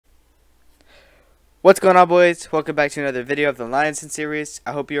What's going on, boys? Welcome back to another video of the Lionson series.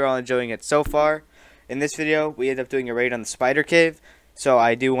 I hope you're all enjoying it so far. In this video, we end up doing a raid on the spider cave, so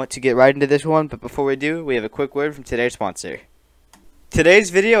I do want to get right into this one, but before we do, we have a quick word from today's sponsor.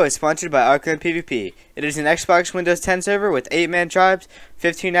 Today's video is sponsored by Arcland PvP. It is an Xbox Windows 10 server with 8-man tribes,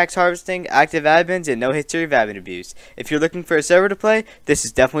 15x harvesting, active admins, and no history of admin abuse. If you're looking for a server to play, this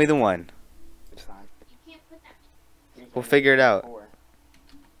is definitely the one. We'll figure it out.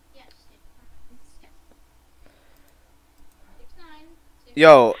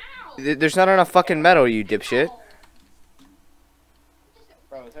 Yo, there's not enough fucking metal, you dipshit.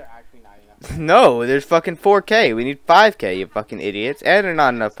 Bro, is there actually not enough? No, there's fucking 4K. We need 5K, you fucking idiots. And there's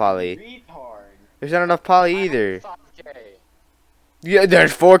not enough poly. There's not enough poly either. Yeah,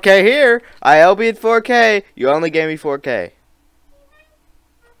 there's 4K here. I'll be at 4K. You only gave me 4K.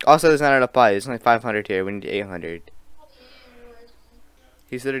 Also, there's not enough poly. There's only 500 here. We need 800.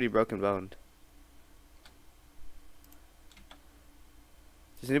 He's literally broken boned.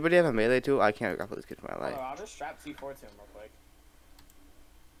 Does anybody have a melee tool? I can't grapple this kid for my life. I'll just strap C4 to him real quick.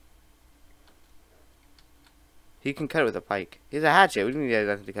 He can cut it with a pike. He's a hatchet. We don't need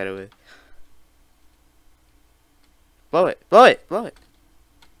nothing to cut it with. Blow it. Blow it. Blow it.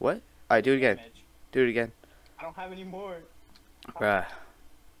 What? Alright, do it again. Do it again. I don't have any more. Bruh.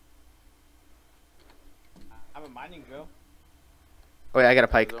 I'm a mining drill. Oh, yeah, I got a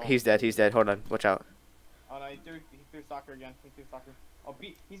pike. He's dead. He's dead. Hold on. Watch out. Oh, no, he threw soccer again. He threw soccer. Oh,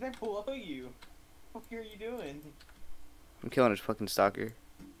 he's right below you. What the fuck are you doing? I'm killing his fucking stalker.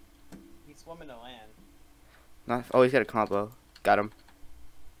 He's swimming to land. Oh, he's got a combo. Got him.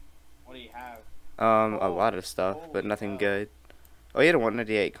 What do you have? A lot of stuff, but nothing good. Oh, he had a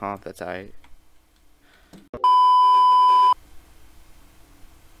 198 comp. That's alright.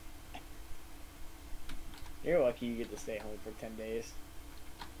 You're lucky you get to stay home for 10 days.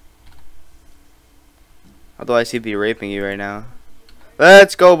 Otherwise, he'd be raping you right now.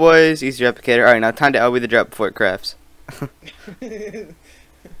 Let's go, boys. Easy replicator. Alright, now time to LB the drop before it crafts. Let's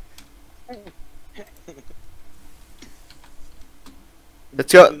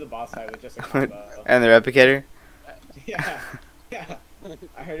go. The boss fight with just a combo. And the replicator? Yeah.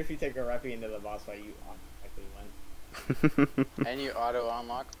 I heard if you take a reppy into the boss fight, you automatically win. And you auto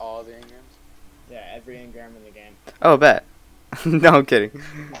unlock all the engrams? Yeah, every engram in the game. Oh, bet. No, I'm kidding.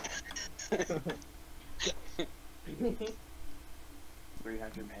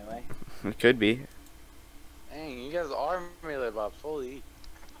 300 melee. It could be. Dang, you guys are melee bobs, holy.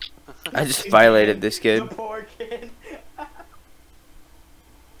 I just violated this kid. The poor kid.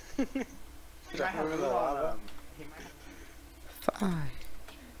 Drop him in the lava. Fine.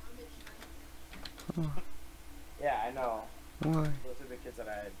 Oh, Yeah, I know. why? Those are the kids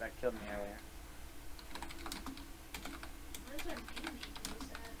that killed me earlier.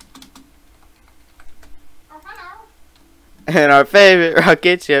 And our favorite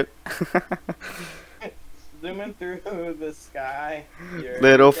rocket ship. Zooming through the sky.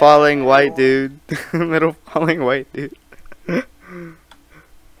 Little falling white dude. Little falling white dude. Bro,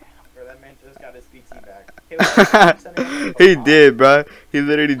 that man just got his PT back. Hey, He did, bro. He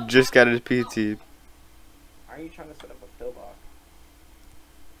literally just got his PT. Are you trying to set up a pillbox?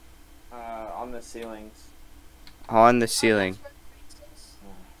 On the ceilings. On the ceiling.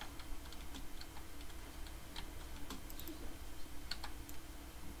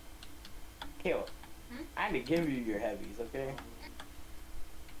 Caleb, I had to give you your heavies, okay?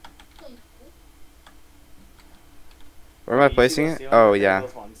 Where am I You see placing those it? ceilings? Oh, Those yeah.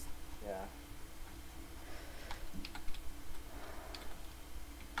 ones. Yeah.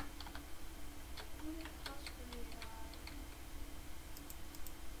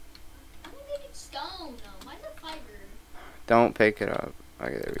 Don't pick it up.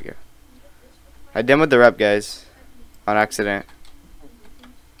 Okay, there we go. I demoed the rep, guys. On accident.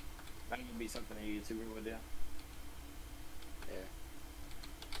 That would be something a YouTuber would do. Yeah.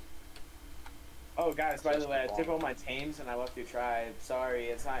 Oh, guys, by the way, I took all my tames and I left your tribe. Sorry,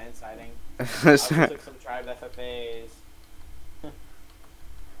 it's not inciting. I also took some tribe FFAs. Okay,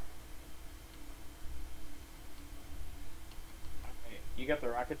 you got the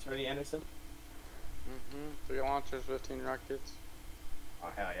rockets ready, Anderson? 3 launchers, 15 rockets. Oh,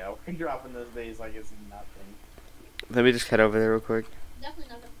 hell yeah. We're dropping those bays like it's nothing. Let me just head over there real quick. Definitely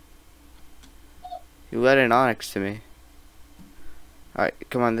nothing. You let an onyx to me. Alright,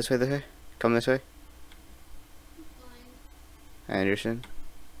 come on, this way. Come this way. Anderson.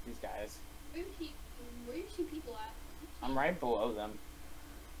 These guys. Where you see people at? I'm right below them.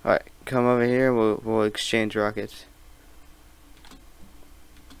 Alright, come over here. We'll exchange rockets.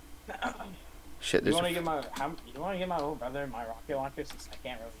 Shit, You there's want to get my little brother my rocket launcher since I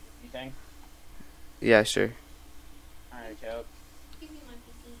can't really do anything? Yeah, sure. Alright, Caleb. Give me my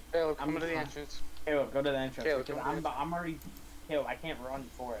PC. Caleb, come I'm to the fine. entrance. Caleb, go to the entrance. Caleb, Because come to I'm already. Caleb, I can't run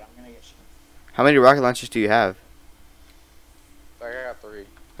for it. I'm gonna get shot. How many rocket launchers do you have? I got 3.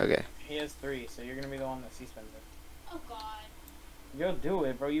 Okay. He has 3, so you're gonna be the one that C-spins it. Oh god. You'll do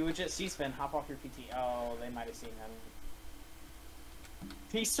it, bro. You would just C-spin, hop off your PT. Oh, they might have seen him.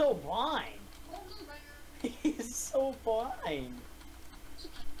 He's so blind. Hold on, Riker. He's so blind.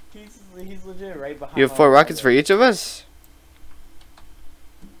 He's legit right behind. You have 4 rockets for each of us?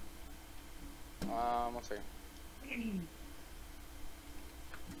 1 second.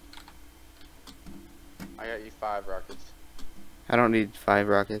 I got you 5 rockets. I don't need 5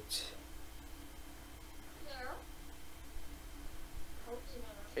 rockets. There. Oh, it's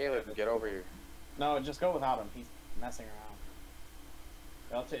another. Caleb, get over here. No, just go without him. He's messing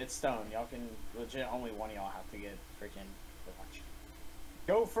around. It's stone. Y'all can legit. Only one of y'all have to get freaking the launch.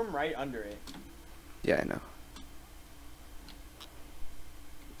 Go from right under it. Yeah, I know.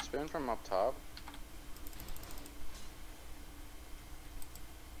 Spin from up top.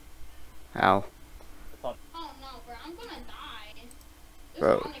 Ow. Oh no, bro. I'm gonna die. This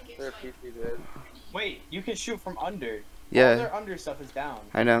Bro. Sonic is Their like PT dead. Wait, you can shoot from under. All Yeah, their under stuff is down.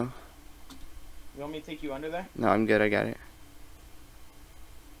 I know. You want me to take you under there? No, I'm good. I got it.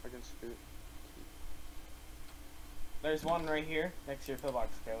 I can scoot. There's one right here next to your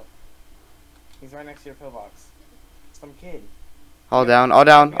pillbox, Caleb. He's right next to your pillbox. Some kid. All down. All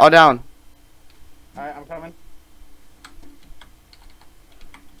down. All down. Alright, I'm coming.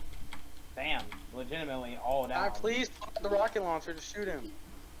 Damn, legitimately all down. Ah, please put the rocket launcher to shoot him.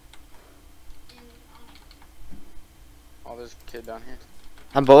 in, Oh, there's a kid down here.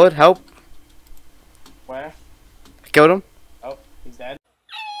 I'm bullet. Help. Where? Killed him. Oh, he's dead.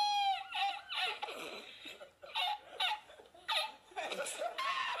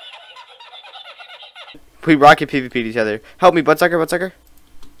 We rocket PvP'd each other. Help me, buttsucker, buttsucker.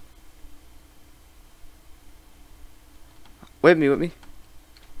 Whip me, whip me.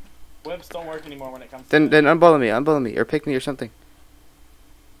 Whips don't work anymore when it comes to Then unbullet me, or pick me or something.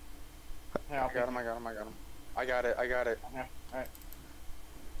 Here, I'll I got him, I got him, I got him. I got it, I got it. Here, alright.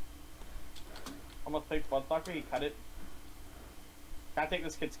 Almost picked Bloodsucker, he cut it. Can I take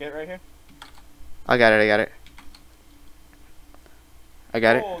this kid's kit right here? I got it, I got it. I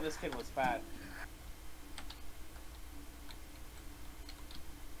got it. Oh, this kid was fat.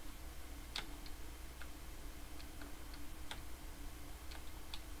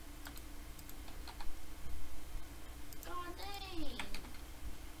 God dang.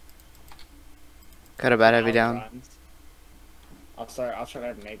 Got a bad heavy down. I'll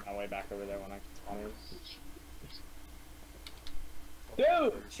try to make my way back over there when I spawn in.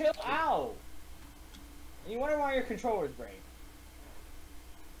 Dude, chill out! You wonder why your controllers break.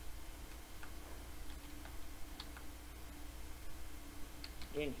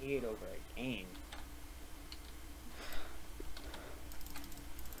 Getting heated over a game.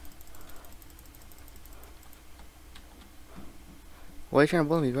 Why are you trying to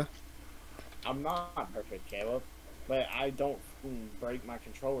blow me, bro? I'm not perfect, Caleb, but I don't break my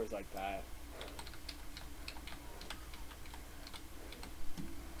controllers like that.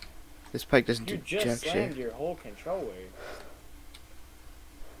 This pike doesn't You do just jack slammed shit. your whole controller.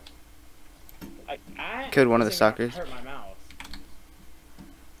 I Killed one of the this ain't gonna stalkers. Hurt my mouse.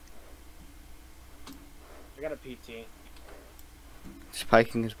 I got a PT. Just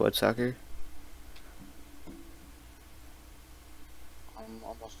piking his bloodsucker. I'm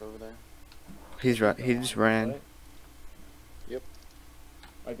almost over there. He just ran. What? Yep.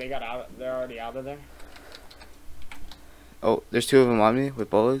 Like they got out. They're already out of there. Oh, there's 2 of them on me with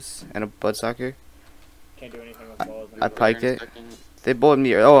bullets and a bloodsucker. Can't do anything with balls. I piked Here in it. a second. They bullet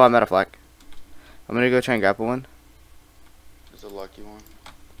me. Oh, I'm out of flak. I'm gonna go try and grapple one. There's a lucky one.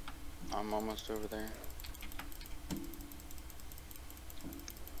 I'm almost over there.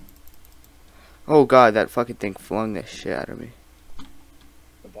 Oh god, that fucking thing flung the shit out of me.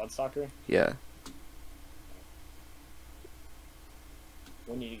 The Bloodsucker. Yeah,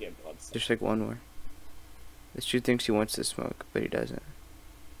 We need to get Bloodsucker. just like one more. This dude thinks he wants to smoke, but he doesn't.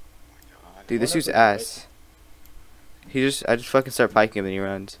 God. Dude, this What dude's if we ass. I just fucking start piking him and he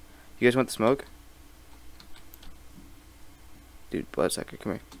runs. You guys want the smoke? Dude, bloodsucker,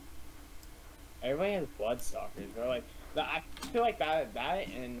 come here. Everybody has Bloodstalkers. They're like, I feel like that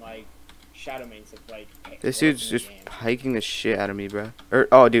and like Shadow Mains have like. This worked dude's in the just game. hiking the shit out of me, bro.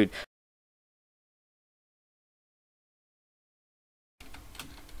 Oh, dude.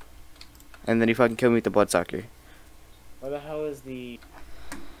 And then he fucking killed me with the bloodsucker. Where the hell is the?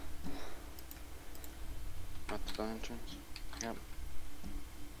 At the entrance. Yep.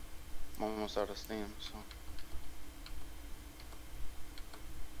 I'm almost out of steam, so.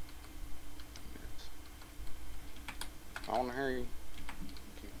 I wanna hurry.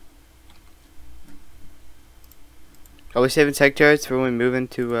 Are we saving tech turrets for when we move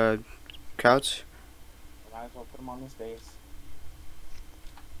into Couch? Might as well put them on this base.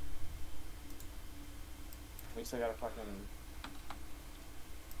 We still got a fucking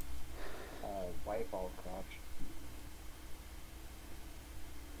white ball crouch.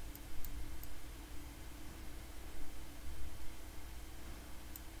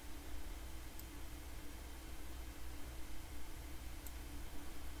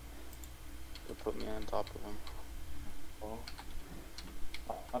 To put me on top of him. Cool.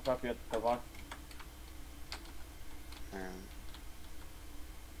 I'll drop you at the block. And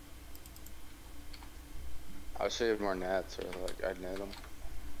I wish I had more nets, or like I'd net them.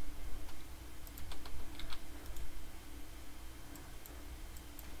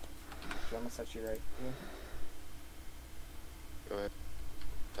 I'm gonna set you right here. Go ahead.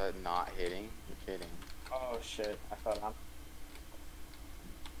 Is that not hitting? You're kidding. Oh shit, I thought I'm.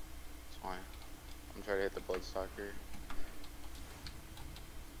 It's fine. I'm trying to hit the Bloodstalker.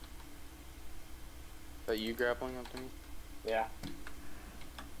 Is that you grappling up to me? Yeah.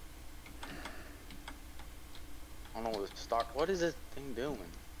 I don't know what stock. What is this thing doing?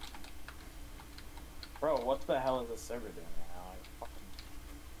 Bro, what the hell is this server doing right now? Like,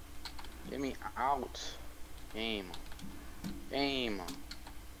 fucking... Get me out. Game. Game.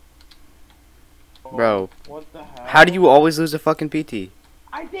 Bro. What the hell? How do you always lose a fucking PT?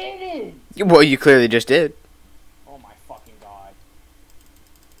 I didn't! Well, you clearly just did. Oh my fucking god.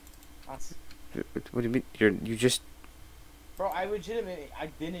 That's... What do you mean? You just... Bro, I legitimately, I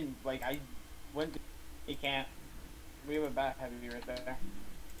didn't, like, I went to... He can't. We have a bat heavy right there.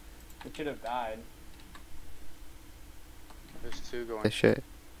 It should have died. There's two going. This shit.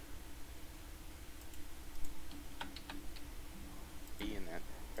 In that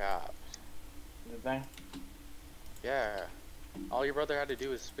gaps. Did they? Yeah. All your brother had to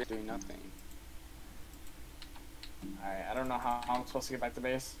do was spit doing nothing. Alright, I don't know how I'm supposed to get back to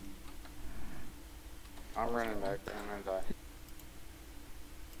base. I'm running back there. I'm gonna die.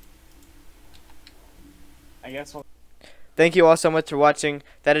 I guess we'll... Thank you all so much for watching.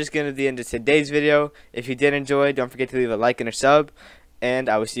 That is going to be the end of today's video. If you did enjoy, don't forget to leave a like and a sub. And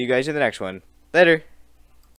I will see you guys in the next one. Later.